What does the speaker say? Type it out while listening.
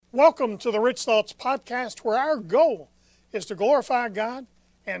Welcome to the Rich Thoughts Podcast, where our goal is to glorify God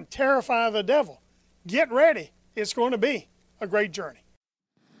and terrify the devil. Get ready. It's going to be a great journey.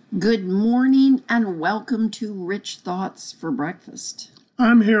 Good morning and welcome to Rich Thoughts for Breakfast.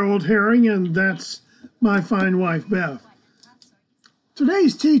 I'm Harold Herring, and that's my fine wife, Beth.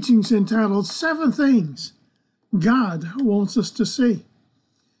 Today's teaching is entitled 7 Things God Wants Us to See.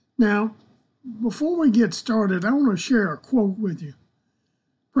 Now, before we get started, I want to share a quote with you.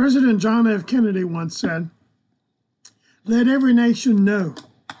 President John F. Kennedy once said, "Let every nation know,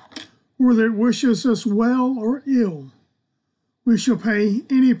 whether it wishes us well or ill, we shall pay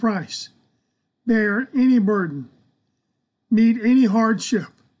any price, bear any burden, meet any hardship,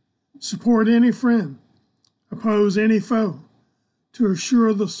 support any friend, oppose any foe, to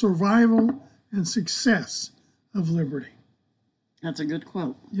assure the survival and success of liberty." That's a good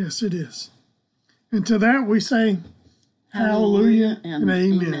quote. Yes, it is. And to that we say, Hallelujah and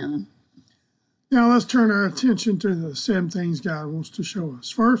amen. Now let's turn our attention to the 7 things God wants to show us.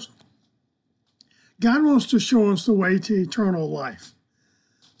 First, God wants to show us the way to eternal life.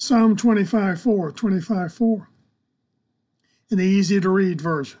 Psalm 25:4, in the easy-to-read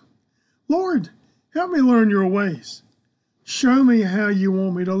version. "Lord, help me learn your ways. Show me how you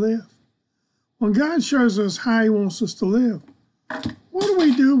want me to live." When God shows us how he wants us to live, what do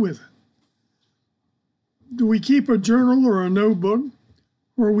we do with it? Do we keep a journal or a notebook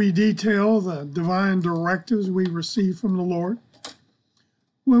where we detail the divine directives we receive from the Lord?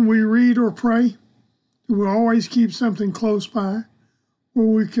 When we read or pray, do we always keep something close by where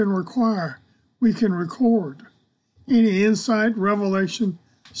we can record any insight, revelation,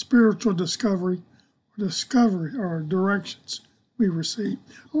 spiritual discovery, or directions we receive?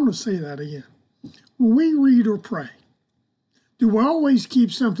 I want to say that again. When we read or pray, do we always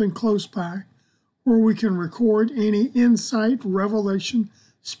keep something close by where we can record any insight, revelation,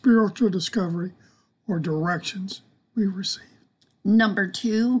 spiritual discovery, or directions we receive? Number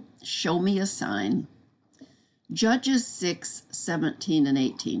 2, show me a sign. Judges 6:17 and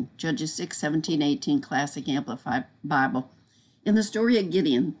 18. Judges 6:17, 18, Classic Amplified Bible. In the story of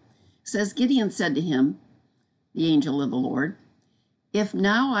Gideon, says, Gideon said to him, the angel of the Lord, "If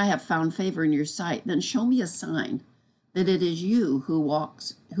now I have found favor in your sight, then show me a sign that it is you who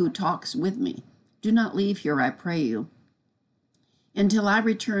talks with me. Do not leave here, I pray you, until I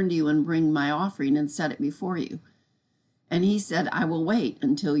return to you and bring my offering and set it before you." And he said, "I will wait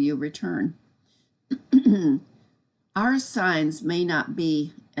until you return." Our signs may not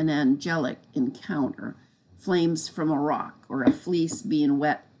be an angelic encounter, flames from a rock, or a fleece being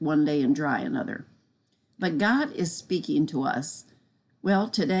wet one day and dry another. But God is speaking to us, well,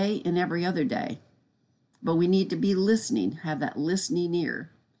 today and every other day. But we need to be listening, have that listening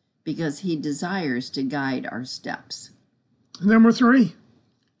ear, because he desires to guide our steps. Number 3,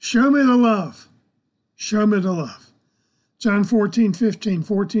 show me the love. Show me the love. John 14:15,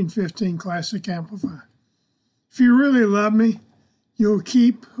 Classic Amplified. "If you really love me, you'll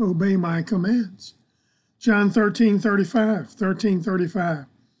obey my commands." John 13:35,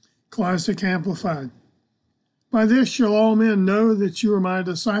 Classic Amplified. "By this shall all men know that you are my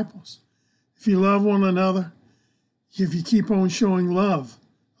disciples, if you love one another, if you keep on showing love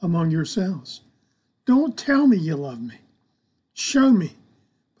among yourselves." Don't tell me you love me. Show me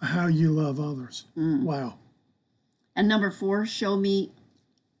how you love others. Wow. And number 4, show me,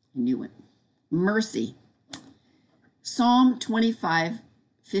 mercy. Psalm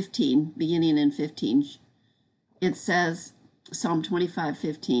 25:15, beginning in 15, it says, Psalm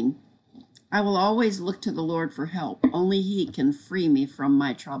 25:15, "I will always look to the Lord for help. Only he can free me from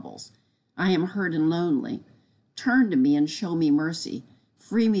my troubles. I am hurt and lonely. Turn to me and show me mercy.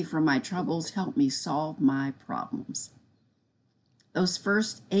 Free me from my troubles. Help me solve my problems." Those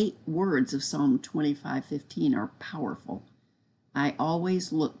first 8 words of Psalm 25:15 are powerful. I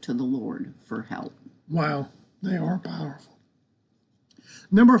always look to the Lord for help. Wow, they are powerful.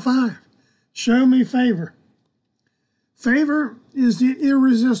 Number 5, show me favor. Favor is the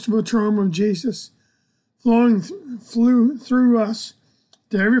irresistible charm of Jesus flowing through us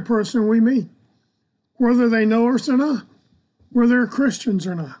to every person we meet, whether they know us or not, whether they're Christians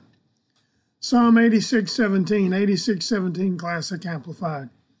or not. Psalm 86:17, Classic Amplified.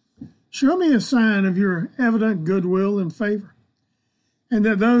 "Show me a sign of your evident goodwill and favor, and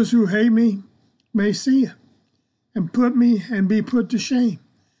that those who hate me may see it, and be put to shame,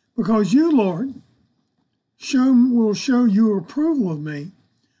 because you, Lord, will show your approval of me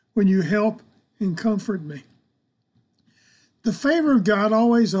when you help and comfort me." The favor of God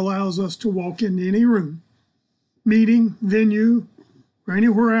always allows us to walk into any room, meeting, venue, or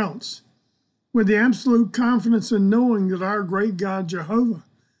anywhere else with the absolute confidence in knowing that our great God Jehovah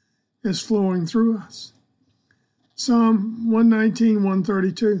is flowing through us. Psalm 119,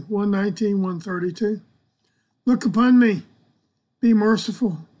 132, 119, 132. Look upon me, be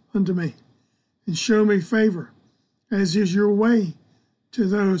merciful unto me, and show me favor, as is your way to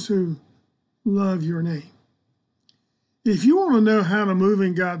those who love your name. If you want to know how to move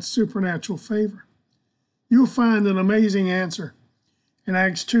in God's supernatural favor, you'll find an amazing answer in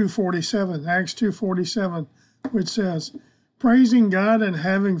Acts 2:47, which says, praising God and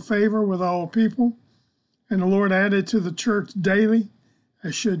having favor with all people, and the Lord added to the church daily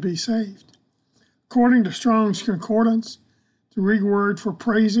as should be saved. According to Strong's Concordance, the Greek word for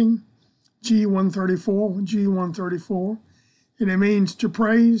praising, G134, and it means to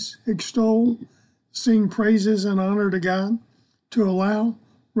praise, extol, sing praises and honor to God, to allow,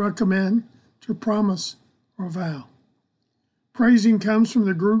 recommend, to promise, or vow. Praising comes from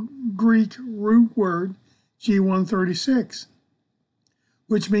the Greek root word G136,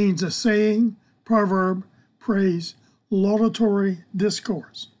 which means a saying, proverb, praise, laudatory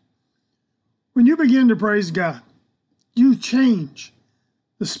discourse. When you begin to praise God, you change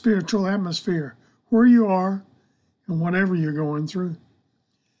the spiritual atmosphere where you are and whatever you're going through.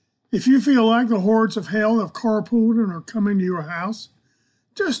 If you feel like the hordes of hell have carpooled and are coming to your house,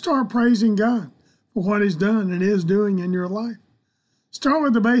 just start praising God for what He's done and is doing in your life. Start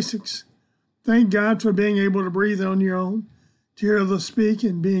with the basics. Thank God for being able to breathe on your own, to hear others speak,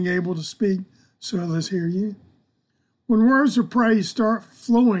 and being able to speak so others hear you. When words of praise start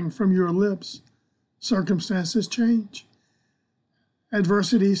flowing from your lips, circumstances change.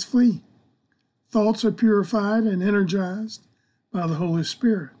 Adversities flee. Thoughts are purified and energized by the Holy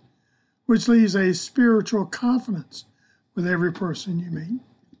Spirit, which leaves a spiritual confidence with every person you meet.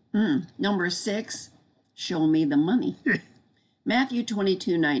 Number 6, show me the money. Matthew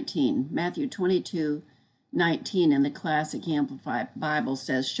 22:19. Matthew 22:19 in the Classic Amplified Bible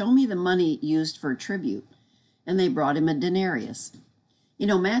says, show me the money used for tribute. And they brought him a denarius. You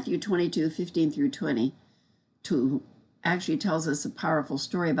know, Matthew 22:15 through 22 actually tells us a powerful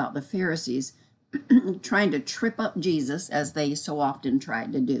story about the Pharisees trying to trip up Jesus, as they so often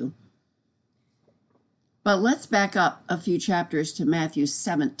tried to do. But let's back up a few chapters to Matthew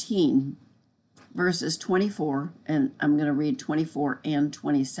 17, verses 24, and I'm going to read 24 and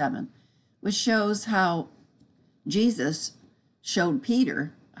 27, which shows how Jesus showed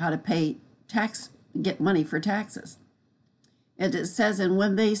Peter how to get money for taxes. And it says, and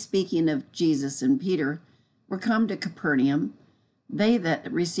when they, speaking of Jesus and Peter, were come to Capernaum, they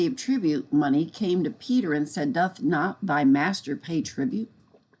that received tribute money came to Peter and said, doth not thy master pay tribute?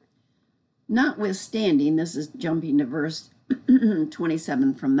 Notwithstanding, this is jumping to verse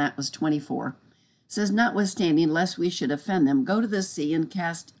 27 from that was 24, says, notwithstanding, lest we should offend them, go to the sea and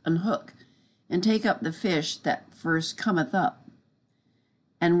cast an hook, and take up the fish that first cometh up.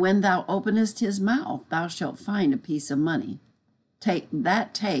 And when thou openest his mouth, thou shalt find a piece of money. Take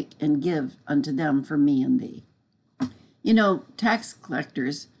and give unto them for me and thee. You know, tax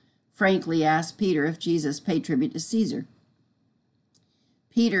collectors frankly asked Peter if Jesus paid tribute to Caesar.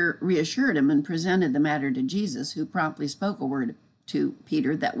 Peter reassured him and presented the matter to Jesus, who promptly spoke a word to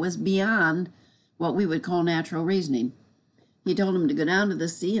Peter that was beyond what we would call natural reasoning. He told him to go down to the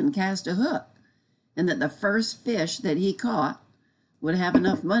sea and cast a hook, and that the first fish that he caught would have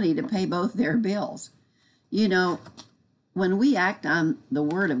enough money to pay both their bills. You know, when we act on the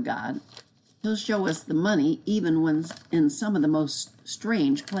Word of God, He'll show us the money even when in some of the most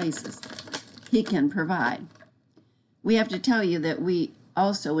strange places. He can provide. We have to tell you that we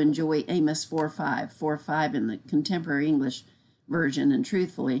also enjoy Amos 4:5 in the Contemporary English Version, and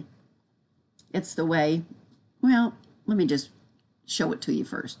truthfully, it's the way, well, let me just show it to you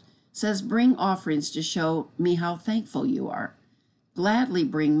first. It says, bring offerings to show me how thankful you are. Gladly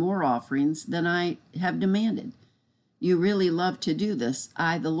bring more offerings than I have demanded. You really love to do this.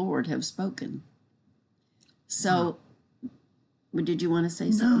 I, the Lord, have spoken. So, did you want to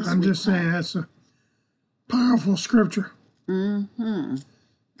say something? No, I'm just saying that's a powerful scripture. Mm-hmm.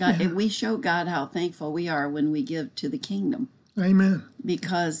 God, yeah. We show God how thankful we are when we give to the kingdom. Amen.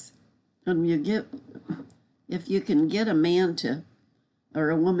 Because when you give, if you can get a man to, or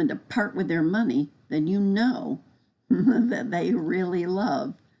a woman to part with their money, then you know that they really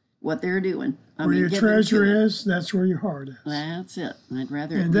love what they're doing. Where your treasure is, that's where your heart is. That's it. I'd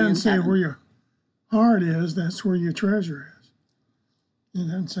rather. It doesn't say where your heart is, that's where your treasure is. It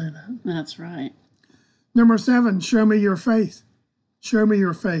doesn't say that. That's right. Number 7, show me your faith. Show me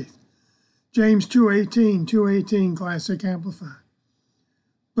your faith. James 2:18, Classic Amplified.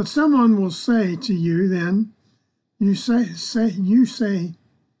 But someone will say to you then, you say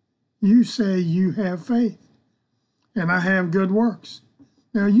you have faith, and I have good works.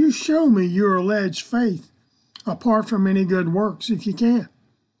 Now you show me your alleged faith apart from any good works if you can.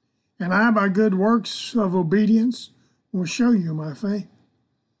 And I, by good works of obedience, will show you my faith.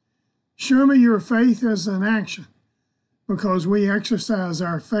 Show me your faith as an action, because we exercise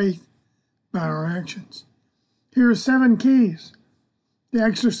our faith by our actions. Here are 7 keys to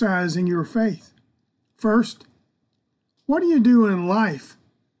exercising your faith. First, what you do in life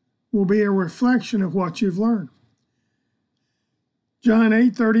will be a reflection of what you've learned. John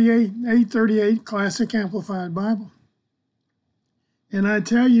 8:38, Classic Amplified Bible. And I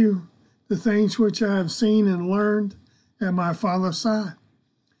tell you the things which I have seen and learned at my Father's side.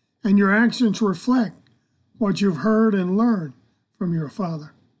 And your actions reflect what you've heard and learned from your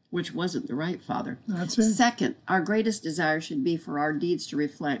Father. Which wasn't the right Father. That's it. Second, our greatest desire should be for our deeds to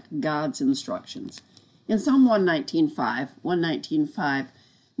reflect God's instructions. In Psalm 119:5,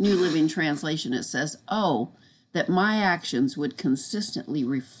 New Living Translation, it says, "Oh, that my actions would consistently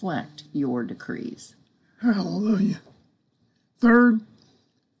reflect your decrees." Hallelujah. Third,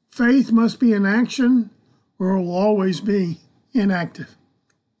 faith must be in action or it will always be inactive.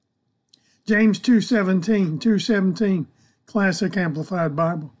 James 2:17, Classic Amplified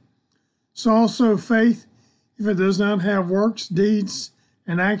Bible. So also faith, if it does not have works, deeds,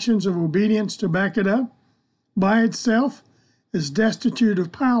 and actions of obedience to back it up, by itself is destitute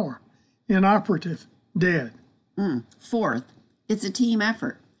of power, inoperative, dead. Fourth, it's a team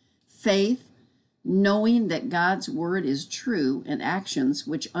effort. Faith, knowing that God's word is true, and actions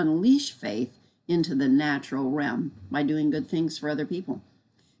which unleash faith into the natural realm by doing good things for other people.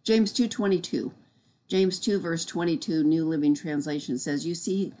 James 2:22. James 2 verse 22, New Living Translation says, "You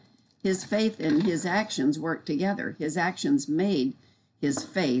see, his faith and his actions work together. His actions made his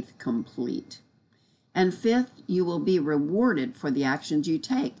faith complete." And fifth, you will be rewarded for the actions you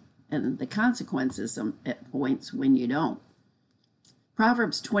take and the consequences at points when you don't.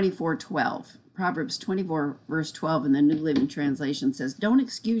 Proverbs 24 verse 12 in the New Living Translation says, "Don't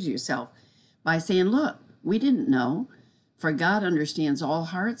excuse yourself by saying, 'Look, we didn't know,' for God understands all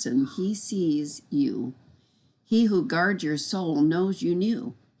hearts and he sees you. He who guards your soul knows you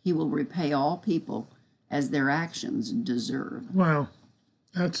knew. He will repay all people as their actions deserve." Wow,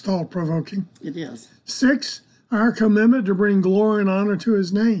 that's thought-provoking. It is. 6, our commitment to bring glory and honor to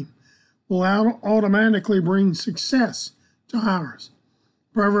his name will automatically bring success to ours.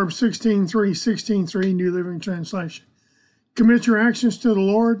 Proverbs 16:3, New Living Translation. Commit your actions to the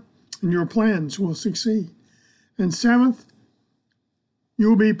Lord and your plans will succeed. And 7th, you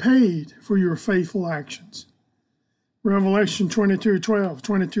will be paid for your faithful actions. Revelation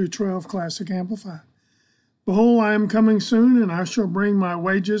 22:12, Classic Amplified. "Behold, I am coming soon, and I shall bring my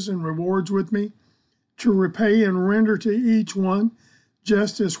wages and rewards with me to repay and render to each one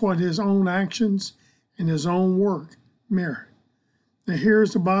just as what his own actions and his own work merit." Now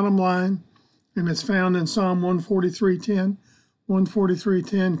here's the bottom line, and it's found in Psalm 143:10,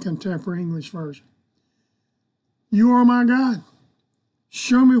 Contemporary English Version. "You are my God.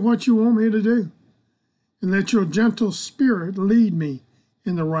 Show me what you want me to do, and let your gentle spirit lead me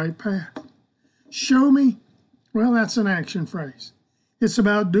in the right path." Show me, well, that's an action phrase. It's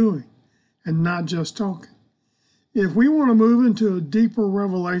about doing and not just talking. If we want to move into a deeper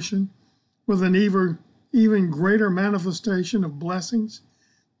revelation with an even greater manifestation of blessings,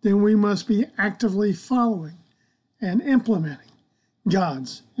 then we must be actively following and implementing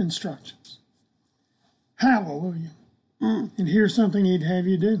God's instructions. Hallelujah. And here's something he'd have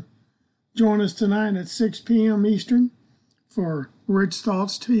you do. Join us tonight at 6 p.m. Eastern for Rich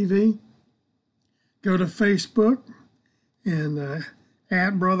Thoughts TV. Go to Facebook and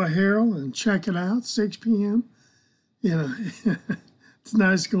at Brother Harold and check it out, 6 p.m. You know, it's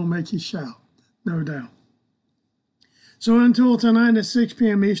nice, going to make you shout, no doubt. So until tonight at 6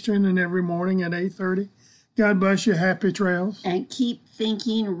 p.m. Eastern and every morning at 8:30, God bless you. Happy trails. And keep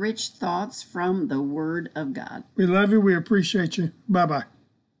thinking rich thoughts from the Word of God. We love you. We appreciate you. Bye-bye.